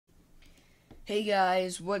Hey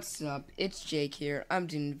guys, what's up? It's Jake here. I'm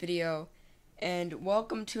doing a video, and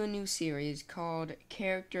welcome to a new series called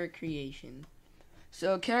Character Creation.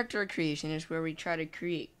 So, character creation is where we try to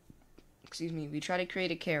create,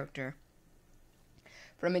 a character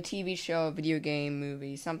from a TV show, video game,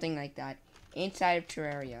 movie, something like that, inside of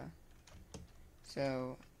Terraria.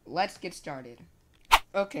 So, let's get started.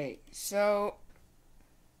 Okay, so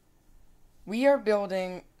we are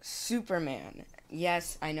building Superman.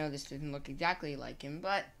 Yes, I know this doesn't look exactly like him,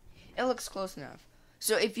 but it looks close enough.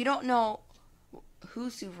 So if you don't know who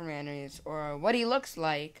Superman is or what he looks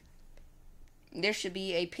like, there should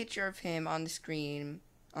be a picture of him on the screen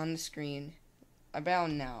about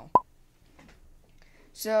now.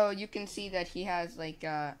 So you can see that he has like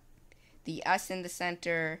the S in the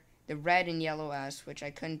center, the red and yellow S, which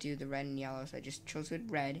I couldn't do the red and yellow, so I just chose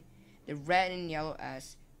with red. The red and yellow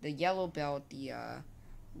S, the yellow belt, the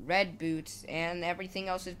red boots, and everything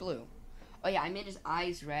else is blue. Oh yeah, I made his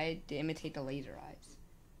eyes red to imitate the laser eyes.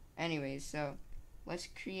 Anyways, so let's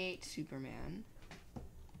create Superman.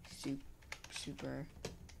 Superman.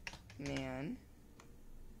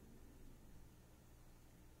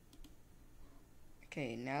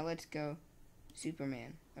 Okay, now let's go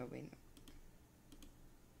Superman. Oh wait,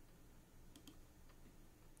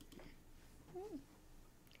 no.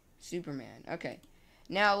 Superman. Okay.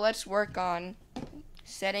 Now let's work on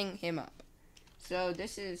setting him up. So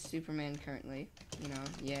this is Superman currently.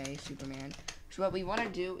 Yay, Superman. So what we want to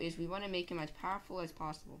do is we want to make him as powerful as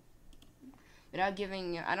possible. Without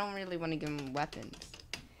giving, I don't really want to give him weapons.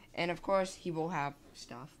 And of course he will have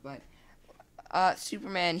stuff, but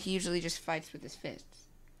Superman, he usually just fights with his fists.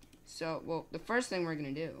 So, well, the first thing we're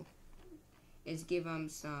going to do is give him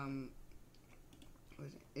some,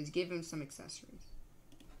 some accessories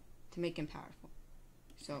to make him powerful.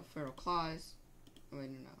 So, feral claws. Oh,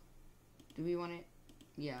 wait, no. Do we want it?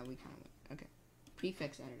 Yeah, we kind of want it. Okay.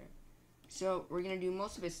 Prefix editor. So, we're going to do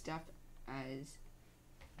most of his stuff as,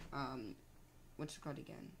 what's it called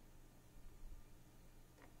again?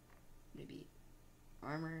 Maybe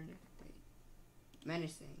armored. Wait.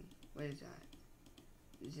 Menacing. What is that?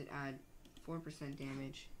 Does it add 4%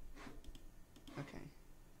 damage? Okay.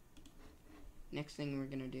 Next thing we're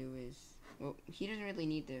going to do is, well, he doesn't really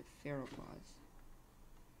need the feral claws.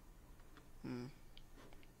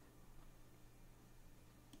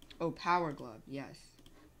 Oh, power glove, yes.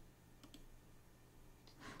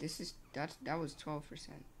 That was 12%. This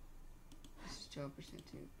is 12%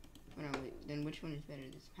 too. Oh no, wait, then which one is better?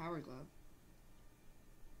 This power glove.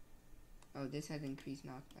 Oh, this has increased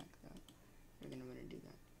knockback though. We're gonna want to do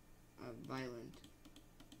that. Violent.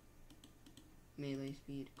 Melee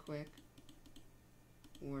speed, quick.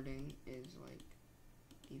 Warding is like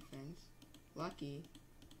defense. Lucky.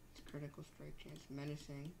 It's critical strike chance.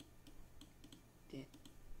 Menacing. Wait,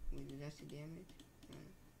 did that say damage?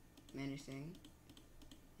 Menacing.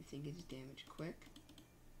 I think it's damage. Quick.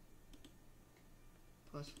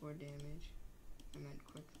 Plus 4 damage. I meant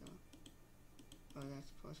quick though. Oh,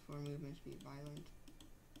 that's plus 4 movement speed. Violent.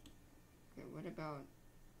 Okay, what about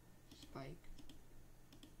spike?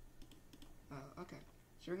 Oh, okay.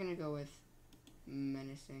 So we're gonna go with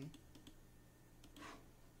menacing.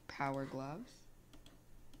 Power gloves.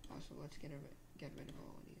 Also, let's get rid of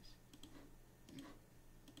all of these.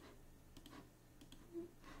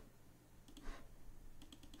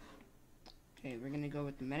 Okay, we're gonna go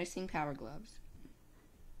with the menacing power gloves.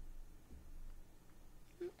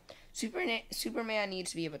 Superman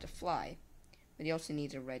needs to be able to fly, but he also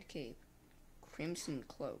needs a red cape. Crimson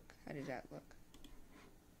cloak. How does that look?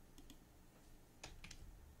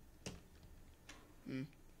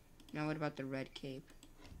 Now what about the red cape?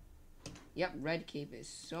 Yep, red cape is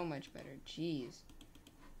so much better. Jeez.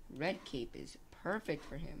 Red cape is perfect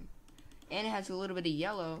for him. And it has a little bit of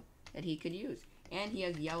yellow that he could use. And he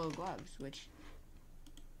has yellow gloves, which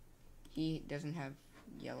he doesn't have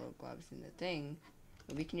yellow gloves in the thing.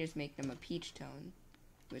 But we can just make them a peach tone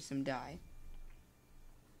with some dye.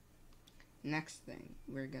 Next thing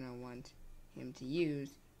we're gonna want him to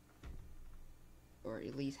use, or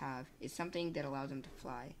at least have, is something that allows him to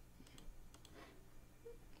fly.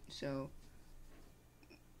 So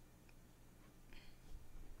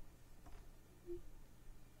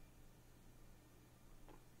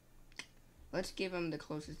let's give him the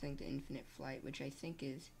closest thing to infinite flight, which I think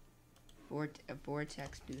is a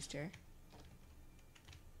vortex booster.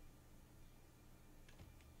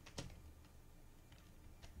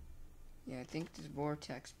 Yeah, I think this the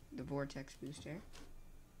vortex booster.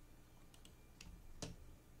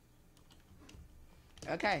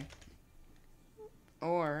 Okay.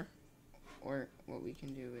 Or what we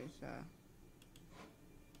can do is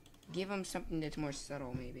give him something that's more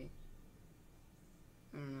subtle, maybe.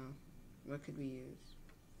 I don't know. What could we use?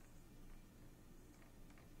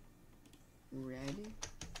 Red?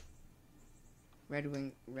 Red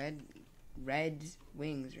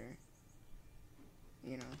wings, or,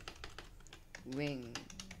 you know, wings.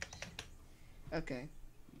 Okay.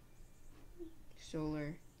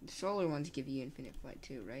 Solar. The solar ones give you infinite flight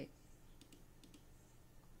too, right?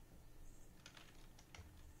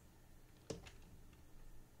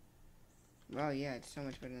 Well, yeah, it's so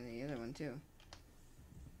much better than the other one too.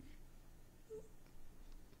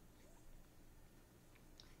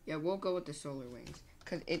 Yeah, we'll go with the solar wings,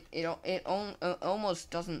 cause it almost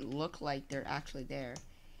doesn't look like they're actually there.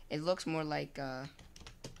 It looks more like well,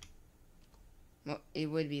 it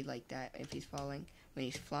would be like that if he's falling. When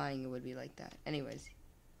he's flying, it would be like that. Anyways,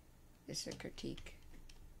 this is a critique.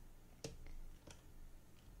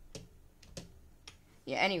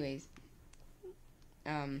 Yeah. Anyways,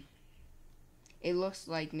 it looks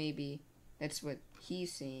like maybe that's what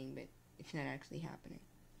he's saying, but it's not actually happening.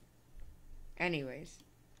 Anyways.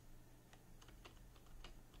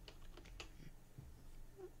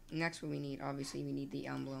 Next, what we need, obviously, we need the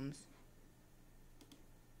emblems.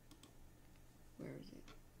 Where is it?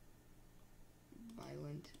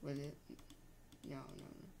 Violent? Was it? No.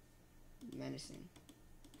 Menacing.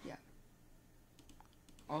 Yeah.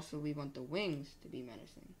 Also, we want the wings to be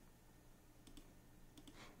menacing.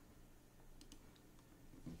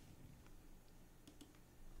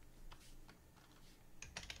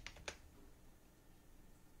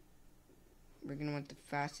 We're gonna want the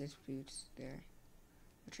fastest boots there,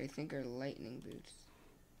 which I think are lightning boots.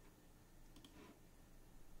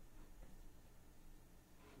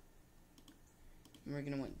 And we're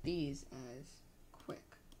going to want these as quick.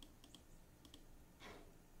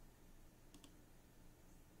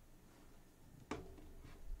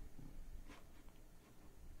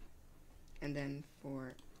 And then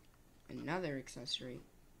for another accessory,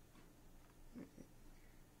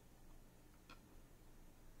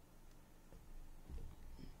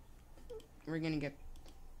 we're going to get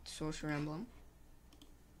sorcerer emblem.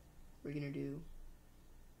 We're going to do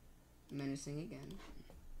menacing again.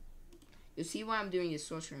 You'll see why I'm doing a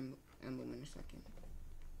sorcerer emblem in a second.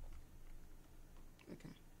 Okay.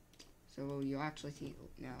 So you'll actually see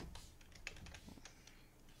now.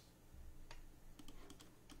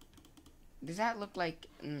 Does that look like...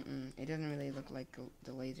 it doesn't really look like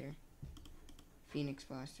the laser. Phoenix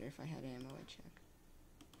Blaster, if I had ammo, I'd check.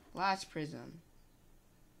 Glass Prism.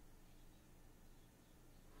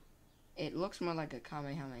 It looks more like a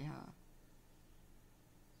Kamehameha.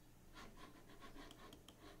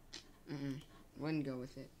 Wouldn't go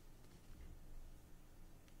with it.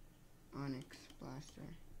 Onyx Blaster.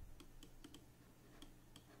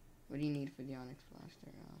 What do you need for the Onyx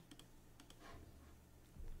Blaster?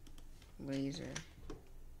 Laser.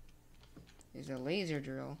 There's a laser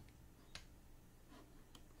drill.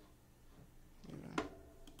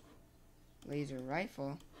 Laser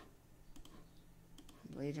rifle.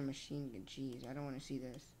 Laser machine gun. Jeez, I don't want to see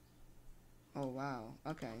this. Oh wow.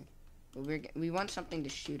 Okay. But we want something to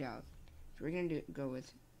shoot out. So we're gonna go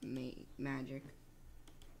with magic.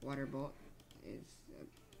 Water bolt is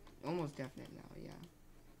almost definite now. Yeah,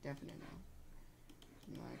 definite now.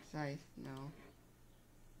 Pneumatic scythe. No.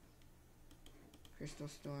 Crystal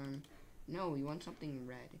storm. No, we want something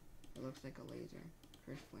red. It looks like a laser.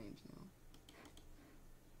 First flames.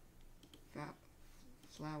 No.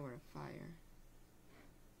 Flower of fire.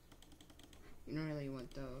 You don't really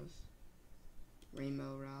want those.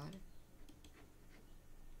 Rainbow rod.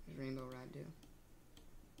 What does rainbow rod do?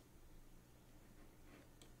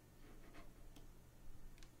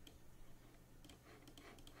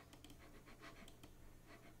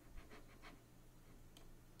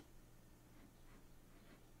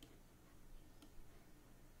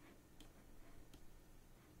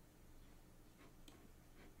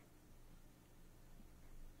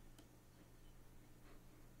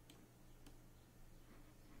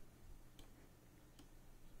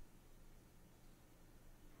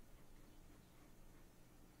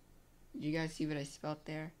 Did you guys see what I spelt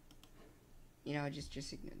there? You know, just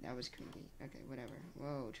ignore. That was crazy. Okay, whatever.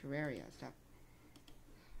 Whoa, Terraria, stop.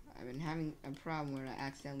 I've been having a problem where I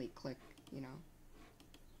accidentally click, you know,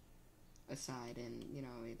 aside, and, you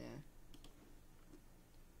know, it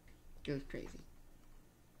goes crazy.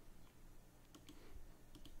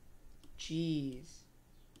 Jeez.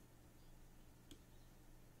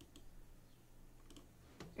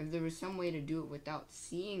 If there was some way to do it without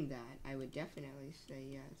seeing that, I would definitely say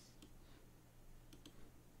yes.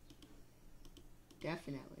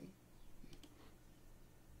 Definitely.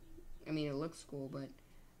 I mean, it looks cool, but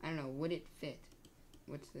I don't know. Would it fit?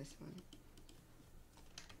 What's this one?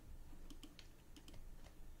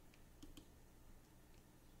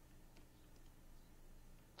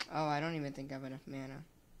 Oh, I don't even think I have enough mana.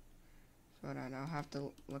 Hold on, I'll have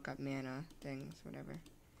to look up mana things, whatever.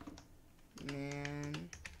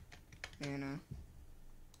 Mana.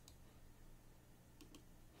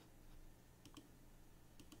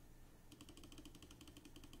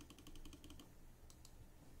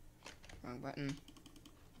 Wrong button.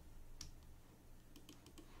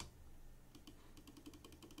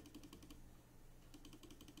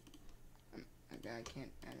 Okay, I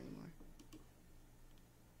can't add anymore.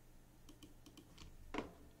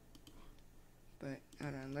 But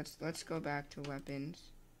hold on, let's go back to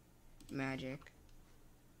weapons, magic.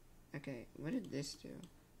 Okay, what did this do?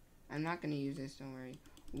 I'm not gonna use this. Don't worry.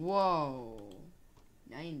 Whoa,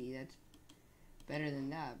 90. That's better than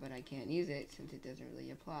that, but I can't use it since it doesn't really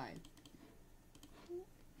apply.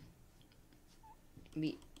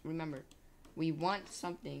 Remember, we want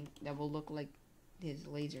something that will look like his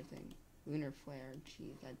laser thing. Lunar flare.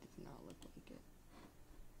 Jeez, that does not look like it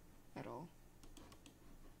at all.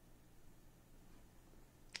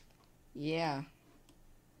 Yeah.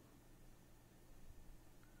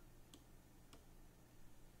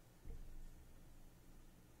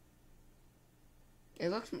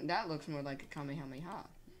 That looks more like a Kamehameha.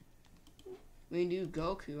 When you do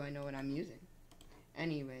Goku, I know what I'm using.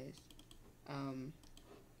 Anyways,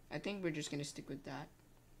 I think we're just gonna stick with that.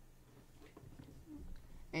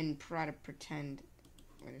 And try to pretend.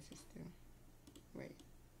 What does this do? Wait.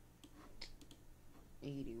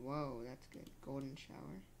 80. Whoa, that's good. Golden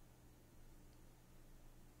shower.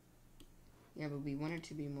 Yeah, but we want it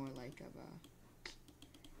to be more like of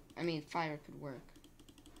a... I mean, fire could work.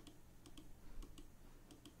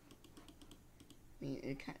 I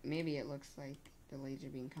mean, maybe it looks like the laser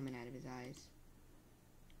beam coming out of his eyes.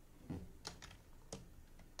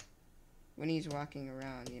 When he's walking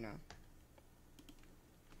around, you know.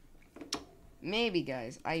 Maybe,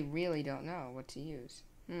 guys. I really don't know what to use.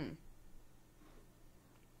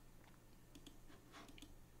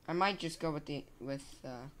 I might just go with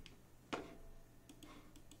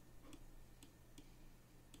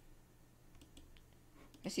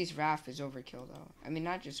Missy's Wrath is overkill, though. I mean,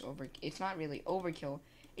 not just it's not really overkill.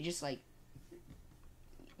 It's just like,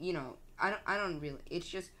 you know, I don't really. It's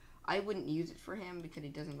just I wouldn't use it for him because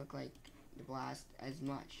it doesn't look like the Blast as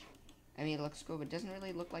much. I mean, it looks cool, but it doesn't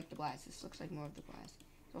really look like the Blast. This looks like more of the Blast.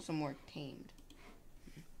 It's also more tamed.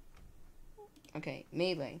 Okay,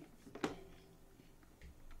 melee.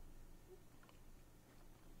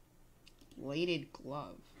 Weighted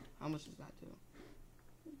glove. How much does that do?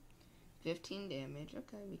 15 damage.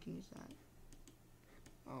 Okay, we can use that.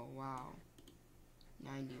 Oh, wow.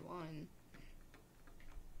 91.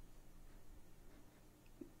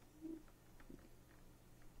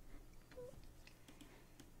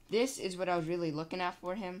 This is what I was really looking at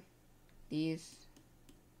for him. These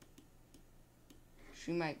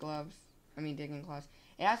Shumite gloves. I mean, digging claws.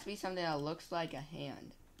 It has to be something that looks like a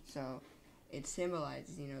hand. So, it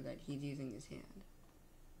symbolizes, you know, that he's using his hand.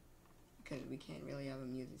 Because we can't really have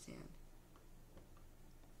him use his hand.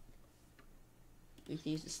 We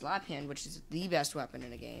can use the slap hand, which is the best weapon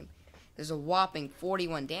in the game. There's a whopping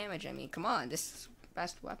 41 damage. I mean, come on. This is the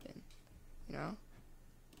best weapon. You know?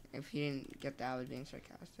 If you didn't get that, I was being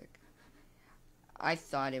sarcastic. I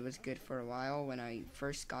thought it was good for a while. When I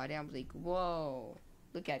first got it, I was like, whoa,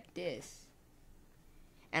 look at this.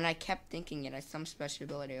 And I kept thinking it has some special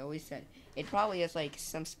ability. I always said, it probably has, like,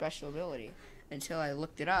 some special ability. Until I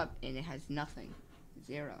looked it up, and it has nothing.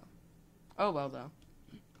 0. Oh, well, though.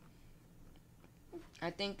 I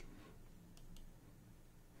think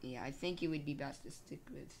it would be best to stick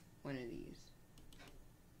with one of these.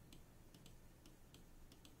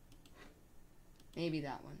 Maybe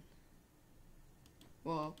that one.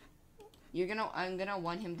 Well, I'm gonna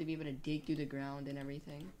want him to be able to dig through the ground and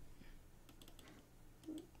everything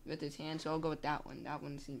with his hand, so I'll go with that one. That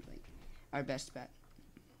one seems like our best bet.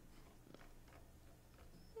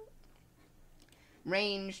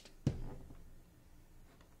 Ranged.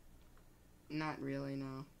 Not really,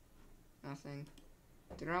 no. Nothing.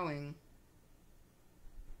 Throwing.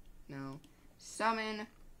 No. Summon.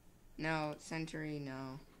 No. Sentry,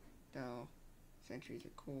 no. Though. Sentries are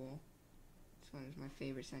cool. This one is my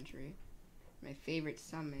favorite sentry. My favorite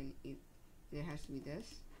summon, it has to be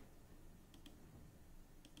this.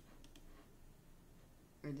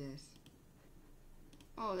 Or this.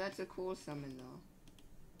 Oh, that's a cool summon, though.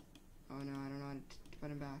 Oh, no, I don't know how to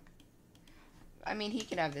put him back. I mean, he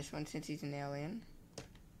could have this one since he's an alien.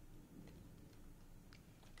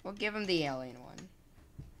 We'll give him the alien one.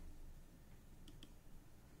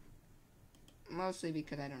 Mostly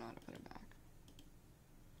because I don't know how to put him back.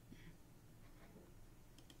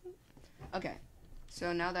 Okay,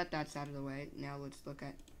 so now that that's out of the way, now let's look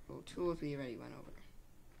at Oh, tools we already went over.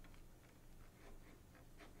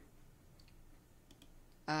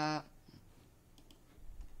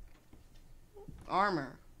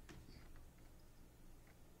 Armor.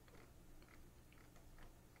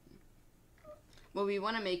 Well, we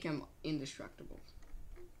want to make him indestructible.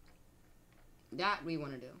 That we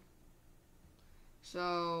want to do.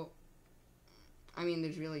 So, I mean,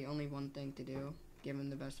 there's really only one thing to do. Give him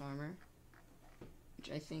the best armor.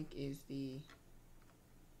 Which I think is the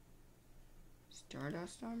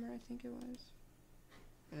Stardust armor, I think it was.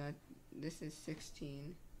 And this is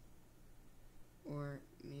 16. Or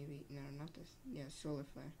maybe, no, not this. Yeah, Solar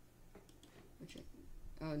Flare. Which I,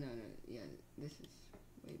 oh, no, yeah, this is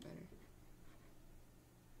way better.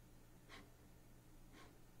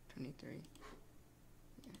 23.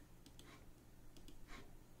 Yeah.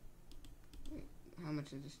 Wait, how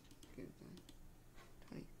much is this give then?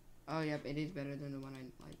 20. Oh, yep, it is better than the one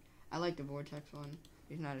I like. I like the Vortex one.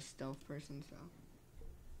 He's not a stealth person, so.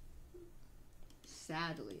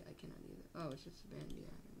 Sadly, I cannot either. Oh, it's just a band.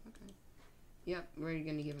 Yeah, okay. Yep, we're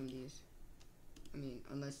gonna give him these. I mean,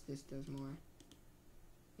 unless this does more.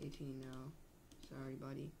 18, no. Sorry,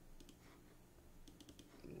 buddy.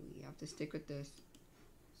 We have to stick with this.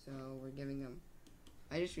 So, we're giving them...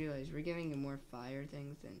 I just realized we're giving them more fire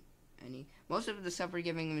things than any... Most of the stuff we're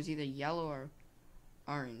giving them is either yellow or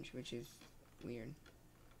orange, which is weird.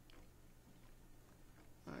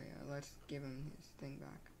 Oh, yeah, let's give him his thing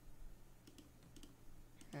back.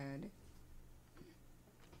 Head.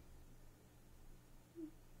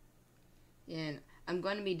 And I'm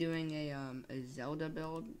going to be doing a Zelda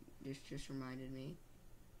build. This just reminded me.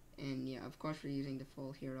 And yeah, of course we're using the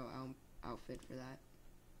full hero outfit for that.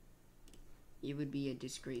 It would be a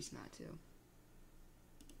disgrace not to.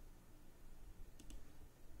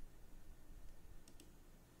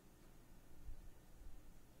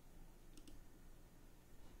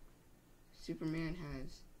 Superman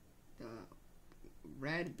has the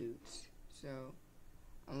red boots. So,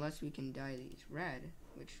 unless we can dye these red,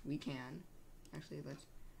 which we can. Actually, let's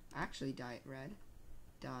actually dye it red.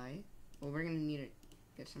 Dye. Well, we're going to need to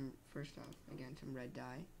get some, first off, again, some red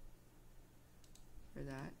dye. For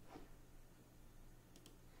that.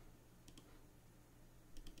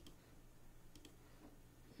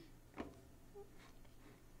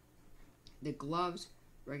 The gloves,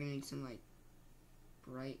 we're going to need some, like,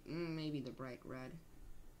 bright, maybe the bright red.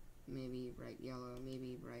 Maybe bright yellow,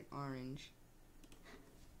 maybe bright orange.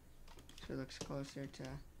 So it looks closer to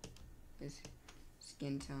his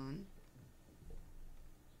skin tone.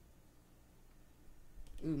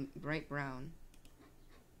 Ooh, bright brown.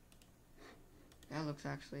 That looks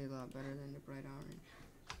actually a lot better than the bright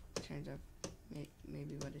orange. Turns out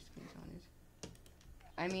maybe what his skin tone is.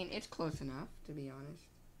 I mean, it's close enough, to be honest.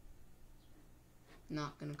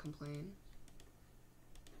 Not gonna complain.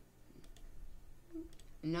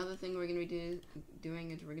 Another thing we're gonna be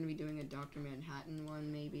doing is we're gonna be doing a Dr. Manhattan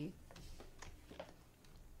one, maybe.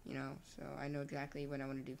 You know, so I know exactly what I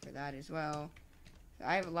want to do for that as well.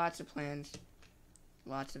 I have lots of plans.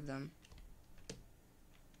 Lots of them.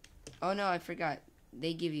 Oh no, I forgot.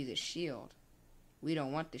 They give you the shield. We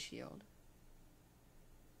don't want the shield.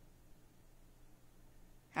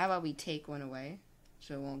 How about we take one away,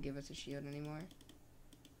 so it won't give us a shield anymore?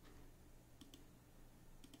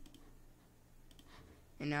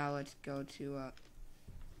 And now let's go to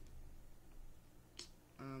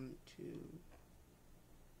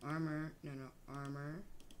armor. No, armor.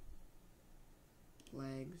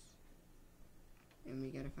 Legs. And we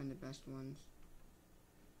gotta find the best ones.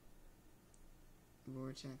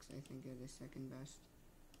 Vortex, I think, are the second best.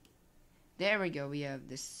 There we go. We have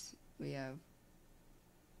this. We have.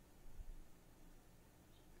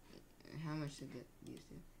 How much did these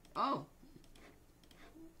do? Oh.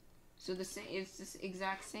 So the same. It's the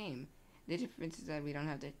exact same. The difference is that we don't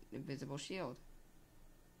have the invisible shield.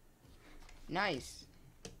 Nice.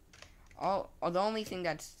 Oh, the only thing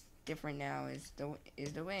that's different now is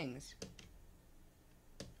the wings.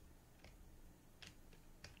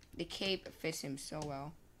 The cape fits him so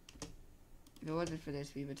well. If it wasn't for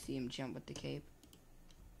this, we would see him jump with the cape.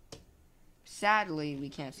 Sadly, we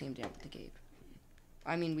can't see him jump with the cape.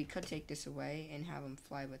 I mean, we could take this away and have him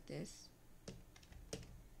fly with this.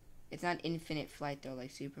 It's not infinite flight, though,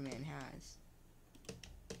 like Superman has.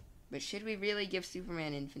 But should we really give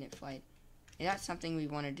Superman infinite flight? Is that something we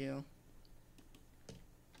want to do?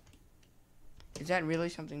 Is that really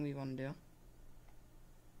something we want to do?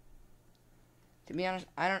 To be honest,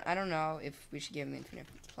 I don't know if we should give him infinite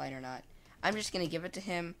flight or not. I'm just gonna give it to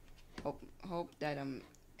him. Hope that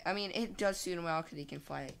I mean, it does suit him well because he can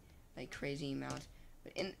fly like crazy amounts.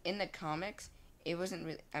 But in the comics, it wasn't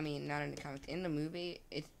really. I mean, not in the comics. In the movie,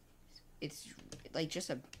 it's like just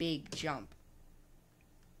a big jump,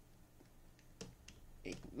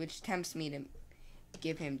 which tempts me to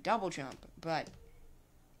give him double jump. But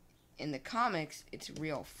in the comics, it's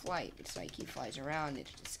real flight. It's like he flies around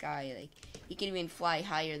into the sky. Like he can even fly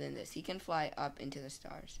higher than this. He can fly up into the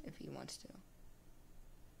stars if he wants to.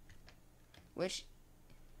 Which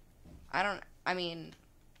I mean,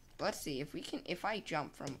 let's see if we can. If I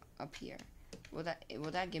jump from up here, will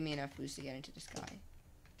that give me enough boost to get into the sky?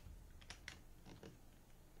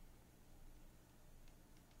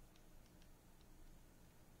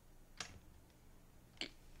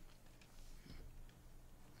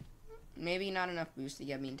 Maybe not enough boost to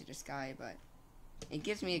get me into the sky, but it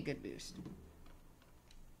gives me a good boost.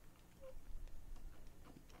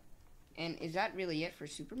 And is that really it for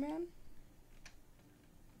Superman?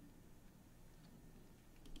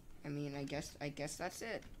 I mean, I guess that's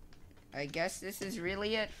it. I guess this is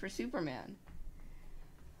really it for Superman.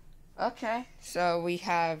 Okay, so we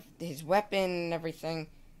have his weapon and everything,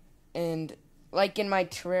 and like in my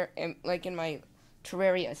Terraria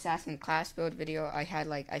assassin class build video, I had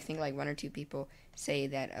I think one or two people say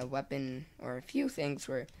that a weapon or a few things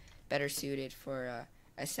were better suited for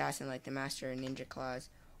assassin, like the Master Ninja Claws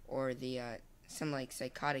or the some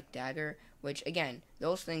psychotic dagger, which again,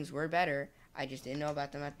 those things were better. I just didn't know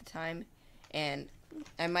about them at the time, and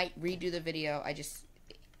I might redo the video.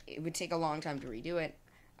 It would take a long time to redo it.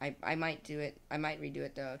 I might do it. I might redo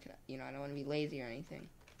it though. I don't want to be lazy or anything.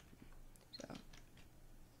 So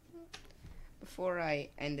before I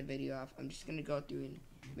end the video off, I'm just gonna go through and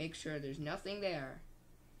make sure there's nothing there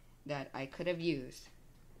that I could have used,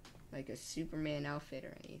 like a Superman outfit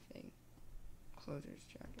or anything. Closer's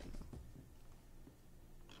jacket.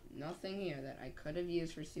 Nothing here that I could have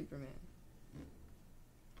used for Superman.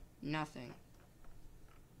 Nothing.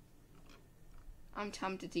 I'm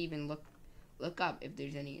tempted to even look up if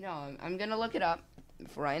there's any. No, I'm gonna look it up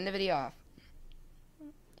before I end the video off.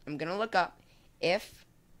 I'm gonna look up if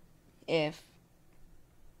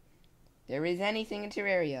there is anything in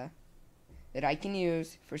Terraria that I can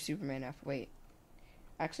use for Superman F. Wait.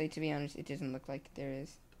 Actually, to be honest, it doesn't look like there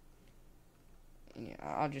is. Yeah,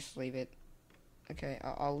 I'll just leave it. Okay,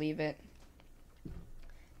 I'll leave it.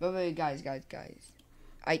 But wait, guys.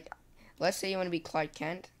 Let's say you want to be Clark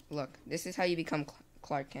Kent. Look, this is how you become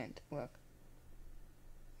Clark Kent. Look.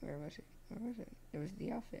 Where was it? There was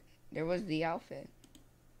the outfit.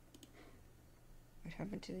 What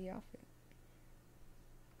happened to the outfit?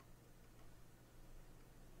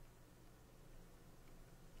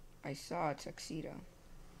 I saw a tuxedo.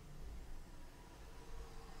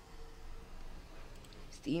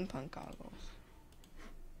 Steampunk goggles.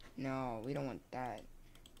 No, we don't want that.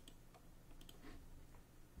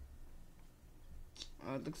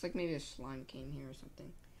 Oh, it looks like maybe a slime came here or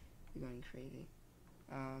something. We're going crazy.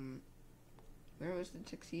 Where was the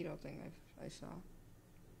tuxedo thing I saw?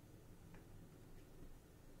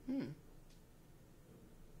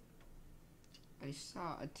 I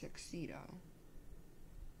saw a tuxedo.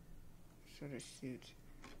 Sort of suit.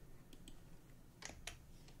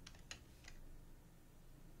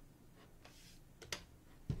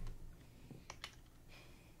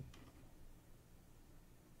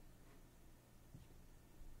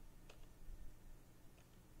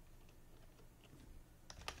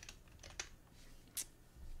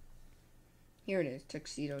 Here it is,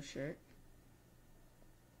 tuxedo shirt.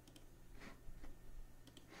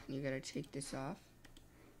 You gotta take this off.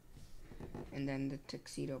 And then the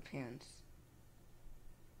tuxedo pants.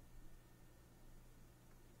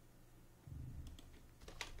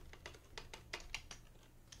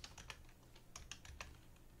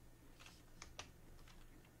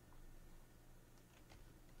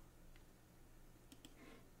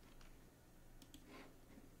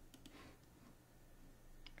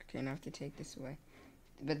 Okay, now I have to take this away.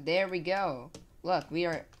 But there we go. Look, we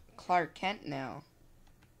are Clark Kent now.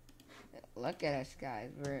 Look at us, guys.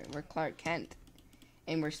 We're Clark Kent.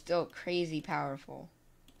 And we're still crazy powerful.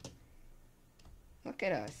 Look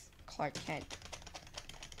at us. Clark Kent.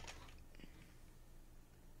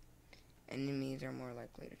 Enemies are more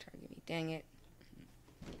likely to target me. Dang it.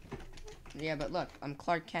 Yeah, but look. I'm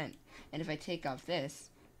Clark Kent. And if I take off this,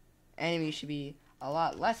 enemies should be a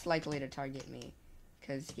lot less likely to target me.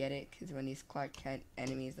 Get it? Because when these Clark Kent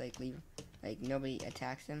enemies, leave, nobody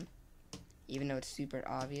attacks him. Even though it's super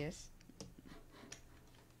obvious.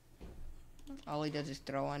 All he does is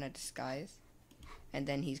throw on a disguise. And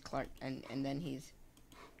then he's Clark, and then he's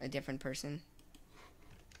a different person.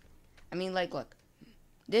 I mean, look.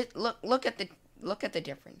 Look at the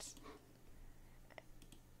difference.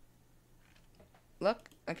 Look,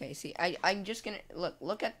 Okay, see, I'm just gonna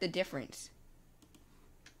look at the difference.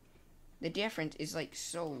 The difference is like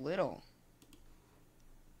so little.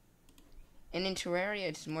 And in Terraria,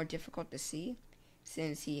 it's more difficult to see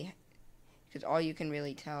because all you can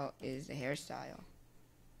really tell is the hairstyle.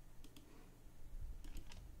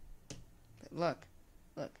 But look.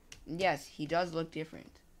 Yes, he does look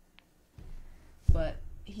different. But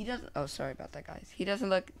he doesn't, oh, sorry about that, guys. He doesn't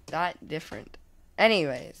look that different.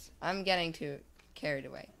 Anyways, I'm getting too carried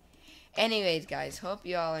away. Anyways, guys, hope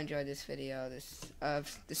you all enjoyed this video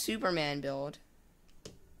of the Superman build.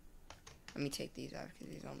 Let me take these out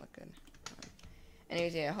because these don't look good.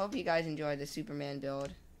 Anyways, yeah, I hope you guys enjoyed the Superman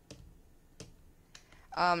build.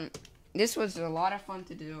 This was a lot of fun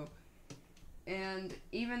to do. And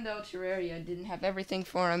even though Terraria didn't have everything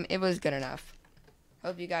for him, it was good enough.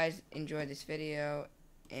 Hope you guys enjoyed this video,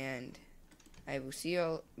 and I will see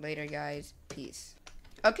you later, guys. Peace.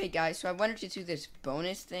 Okay, guys, so I wanted to do this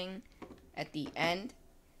bonus thing at the end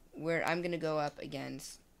where I'm going to go up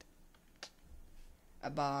against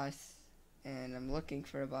a boss, and I'm looking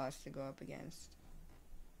for a boss to go up against.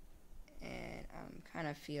 And I'm kind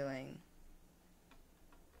of feeling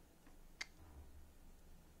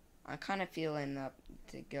up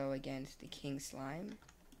to go against the King Slime.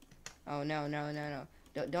 Oh, no.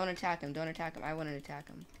 Don't attack him. Don't attack him. I want to attack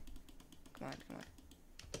him. Come on.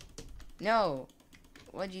 No.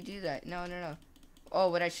 Why'd you do that? No. Oh,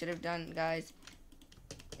 what I should have done, guys,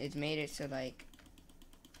 is made it so, like,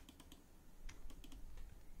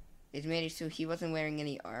 he wasn't wearing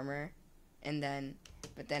any armor,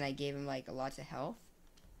 but then I gave him, like, lots of health.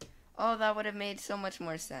 Oh, that would have made so much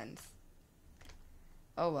more sense.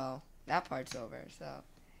 Oh, well, that part's over, so,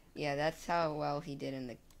 yeah, that's how well he did in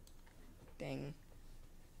the thing.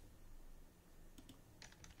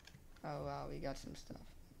 Oh, wow, we got some stuff.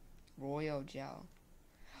 Royal Gel.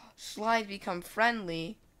 Slides become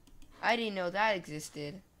friendly? I didn't know that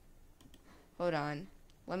existed. Hold on.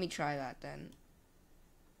 Let me try that, then.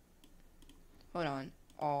 Hold on.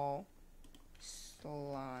 All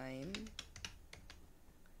slime.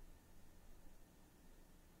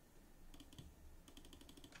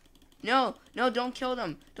 No, don't kill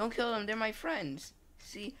them. Don't kill them. They're my friends.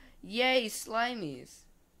 See? Yay, Slimies.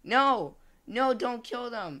 No, don't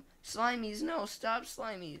kill them. Slimies, no. Stop,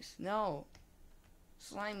 Slimies. No.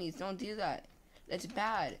 Slimies, don't do that. That's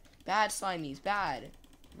bad. Bad Slimies, bad.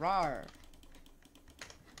 Rawr.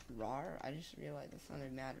 Rawr? I just realized that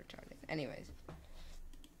sounded mad retarded. Anyways.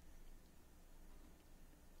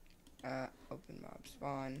 Open mob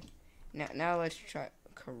spawn. Now let's try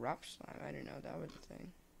corrupt slime. I didn't know that was a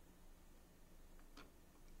thing.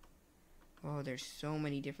 Oh, there's so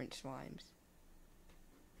many different slimes.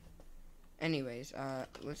 Anyways,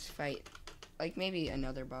 let's fight, like, maybe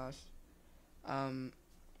another boss.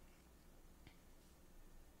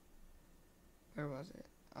 Where was it?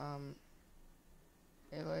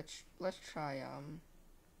 Hey, let's try,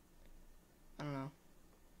 I don't know.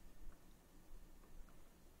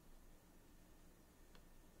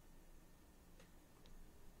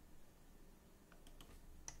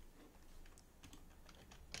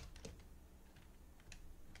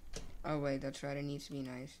 Oh, wait, that's right, it needs to be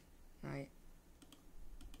nice. Right.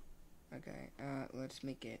 Okay, let's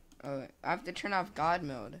make it. Oh, I have to turn off God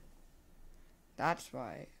mode. That's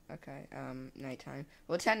why. Okay, nighttime.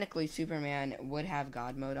 Well, technically, Superman would have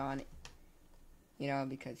God mode on, you know,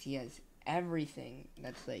 because he has everything.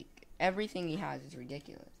 That's like, everything he has is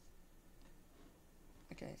ridiculous.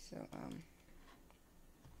 Okay, so,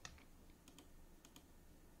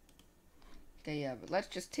 okay, yeah, but let's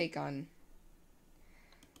just take on,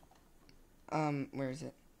 where is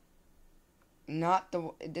it? Not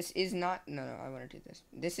the, this is not, no, I want to do this.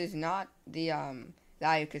 This is not the Eye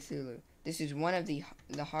of Cthulhu. This is one of the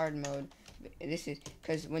hard mode. This is,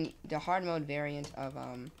 because when the hard mode variant of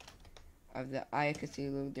the Eye of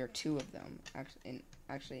Cthulhu, there are two of them.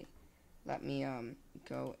 Actually, let me,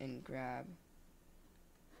 go and grab,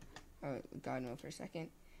 God mode for a second.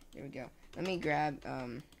 There we go. Let me grab,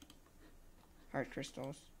 heart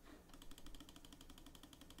crystals.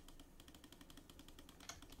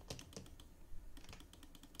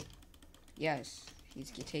 Yes, he's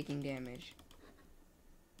taking damage.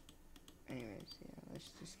 Anyways, yeah, let's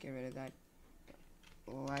just get rid of that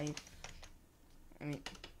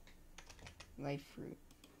life fruit.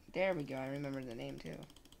 There we go, I remember the name too.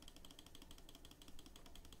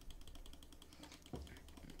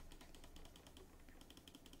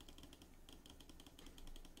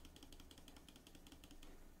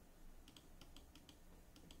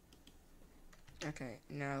 Okay,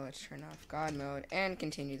 now let's turn off God mode and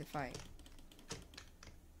continue the fight.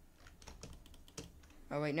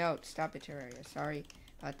 Oh wait, no, stop it, Terraria. Sorry,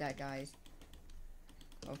 about that, guys.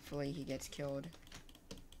 Hopefully he gets killed.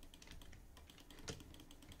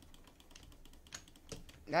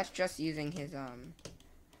 That's just using his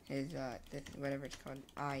whatever it's called,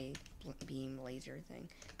 eye beam laser thing.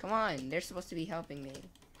 Come on, they're supposed to be helping me.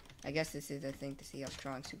 I guess this is a thing to see how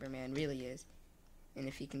strong Superman really is, and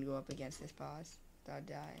if he can go up against this boss without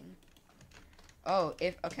dying. Oh,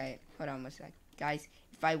 okay, hold on one sec, guys.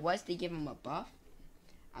 If I was to give him a buff,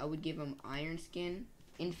 I would give him Iron Skin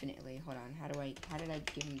infinitely. Hold on, how did I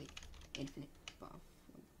give him the infinite buff?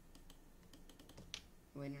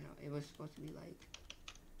 Wait, no, it was supposed to be like.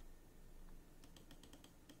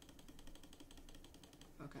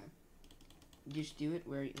 Okay. Just do it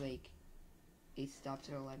where, like, it stops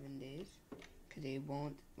at 11 days. Because it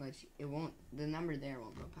won't the number there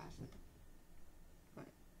won't go past it. But,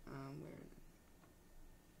 where is it?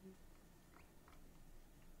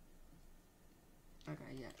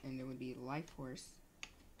 Okay, yeah, and it would be Life Force.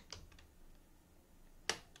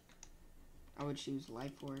 I would choose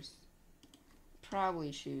Life Force.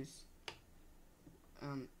 Probably choose,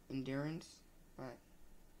 Endurance, but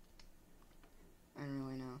I don't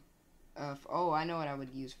really know. Oh, I know what I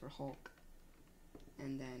would use for Hulk.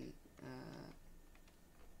 And then,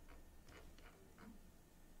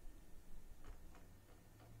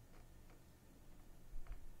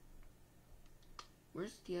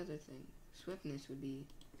 where's the other thing? Swiftness would be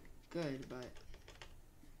good, but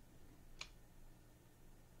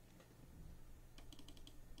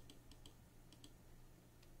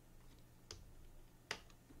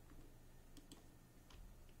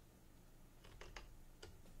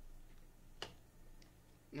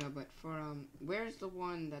no, but for, where's the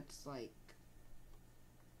one that's like,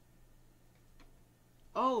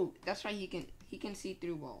 oh, that's right, he can see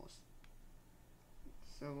through walls.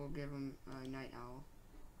 So we'll give him a Night Owl.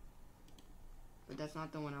 But that's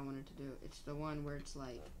not the one I wanted to do. It's the one where it's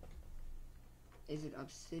like, is it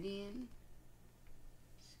obsidian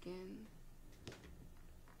skin?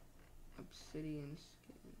 Obsidian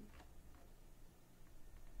skin.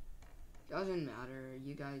 Doesn't matter.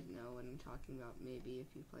 You guys know what I'm talking about, maybe, if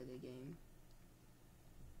you play the game.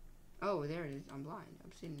 Oh, there it is. I'm blind.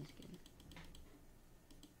 Obsidian skin.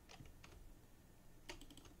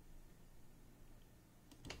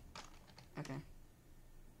 Okay.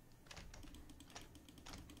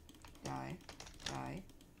 Die.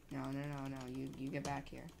 No. You get back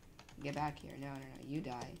here. Get back here. No. You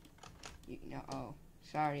die. No. Oh.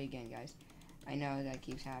 Sorry again, guys. I know that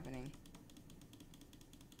keeps happening.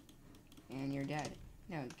 And you're dead.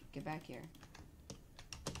 No, get back here.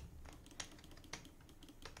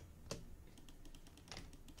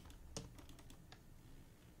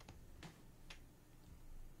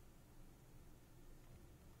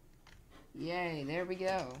 Yay, there we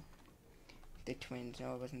go. The twins.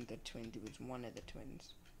 No, it wasn't the twins. It was one of the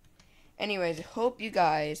twins. Anyways, I hope you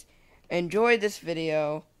guys enjoyed this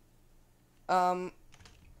video.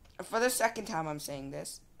 For the second time I'm saying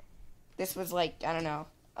this. This was like, I don't know,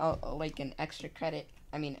 like an extra credit.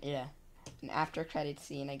 I mean, yeah, an after credit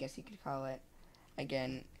scene, I guess you could call it.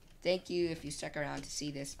 Again, thank you if you stuck around to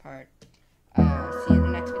see this part. See you in the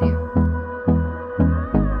next video.